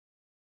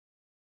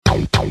Yo,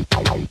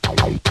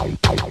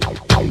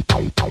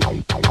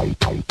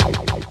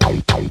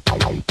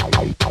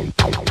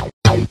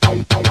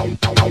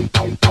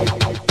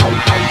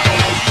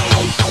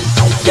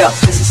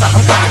 this is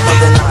something coming from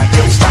the line.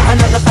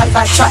 Another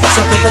fat track, so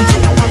we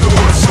continue on the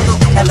world.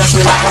 And let's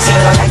relax, I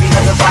said I like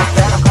because of like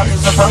that. I'm coming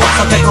to phone,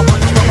 so take a look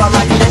at my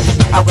like it.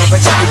 I will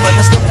protect you for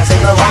the skin, I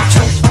say the wrong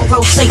trick.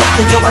 Proceed,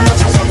 then yo, I know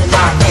she's on the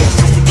line.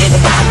 Just to get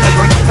a piece of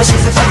paper, but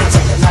she's a funny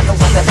ticket. I know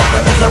what the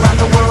paper is around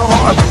the world.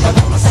 Hard, but I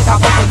don't say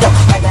I'll fuck yo.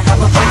 Like to have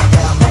a fun,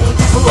 that I'm paying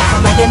people up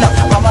for making up.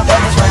 While my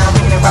band is round,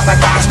 bringing it right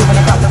back up. Screaming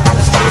about the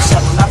honest school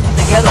shuffle. Nothing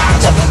together,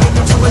 jumping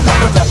into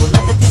another level.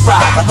 Let the deep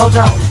ride, but hold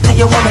on. To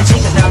your woman,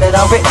 cheating now that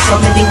I'm rich. So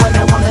many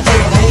women wanna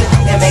date me.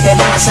 And make a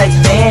nigga say,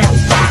 damn,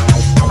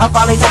 I'm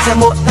finally touching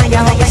more than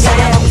y'all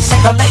understand.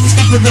 The ladies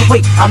keep with the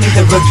week, I mean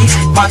the rookies.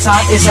 My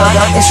time is held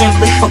up and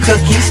strictly for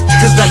cookies.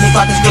 Just let me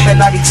rock this group at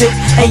 92.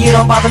 And you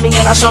don't bother me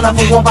and I show up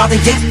who won't bother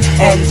you.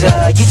 And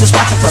you just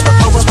watch it for the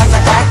focus like the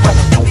act. But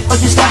before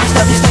you stop,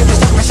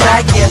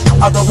 stag, yeah.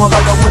 I'll go on,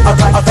 I'll go with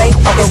a thing.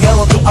 I'll go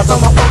yellow, I'll go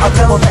on, I'll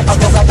go on, I'll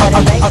go back on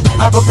a thing.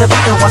 I broke the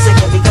beat once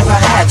again because I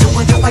had to.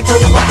 And just like till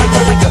you want it,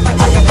 then we go like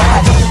I can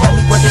ride. Let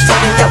me work this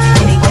talking, yo.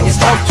 Anyway,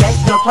 it's okay.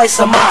 Gonna play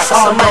some more,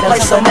 some night, play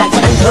some next.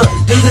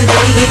 Do the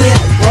day,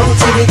 won't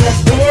take me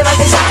just feel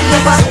like it's something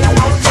about it.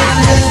 Won't you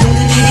do the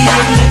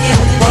day,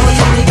 won't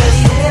you do the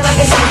day, like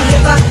it's something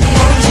about it.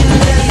 Won't you do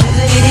the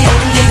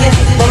day,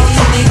 won't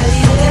you do the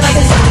day, like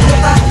it's something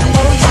about it.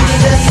 Won't you do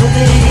the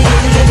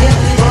day,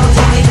 won't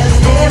you do the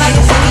day, like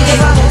it's something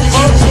about it.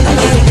 Won't you do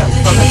the day,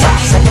 from the top,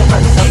 second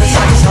verse of the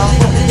second song.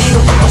 With the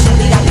needle, motion,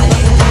 the eye,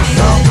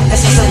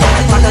 it's just a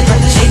little like a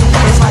dirty sheet.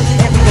 It's like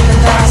everything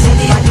that I see,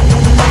 like you do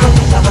the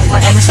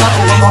and it's not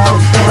over my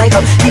hoes, they like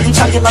them. You can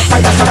chuck it like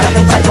fight, that's how I've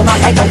been tight on my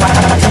ankle.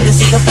 I tend to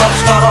see the flow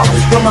start off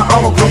with my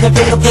own group and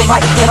pick up the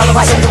mic. Get on the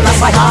right, and that's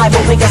like high,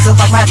 moving guess it's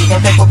like magic.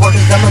 And paperwork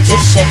is the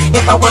magician.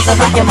 If I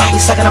wasn't back, it might be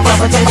second of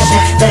reputation.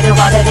 Let it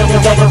ride, let it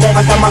ride,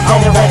 I got my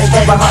own, let it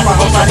stay behind my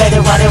home. I let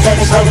it ride, let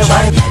it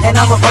ride, and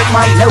I'ma break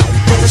my note.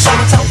 There's a show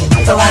and tell me.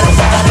 So I don't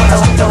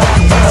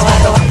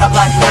I'm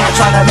like, man, I'm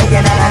trying to make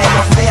it and I ain't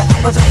no fair.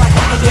 But just like,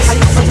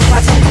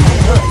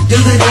 do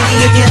the ditty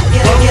again,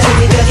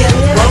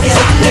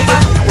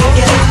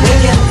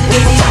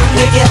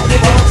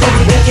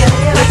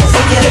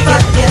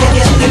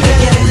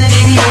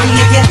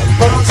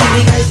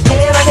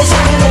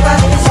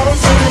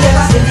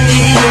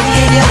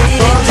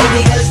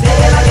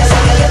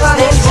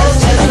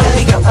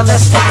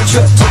 let's take a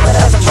trip to it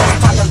as a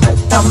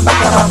I'm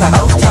back around the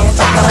house,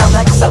 I'm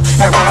like so.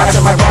 Everybody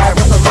to my ride,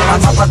 with the room,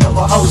 I'm up on the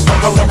host, the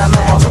road, and I'm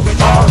out to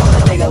recall on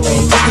the nigga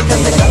way. Just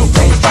because they go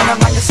crazy, and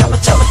I'm like a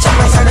summer chummer,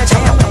 I heard a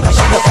jam, I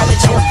should look at the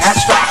jam,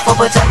 abstract for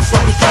the time, so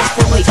we can't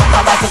still wait. I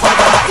like the way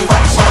I like it,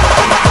 right? So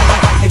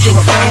if you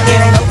a fan,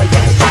 it ain't over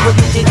yet. You will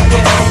be cheating,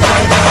 it ain't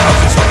over yet.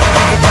 Just wait,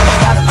 I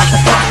got it like the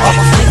fuck,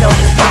 almost legal,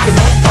 just fucking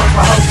me.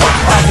 My host,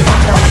 I can run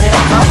down, it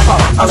ain't my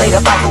fault. I laid a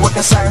fight with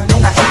concern,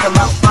 and I hate them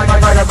out.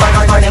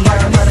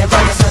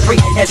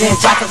 And then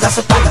jackals, that's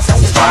a fact, that's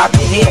just why I be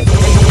here.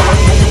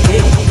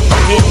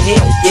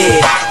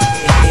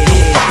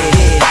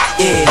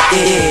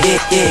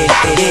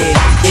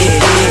 Yeah.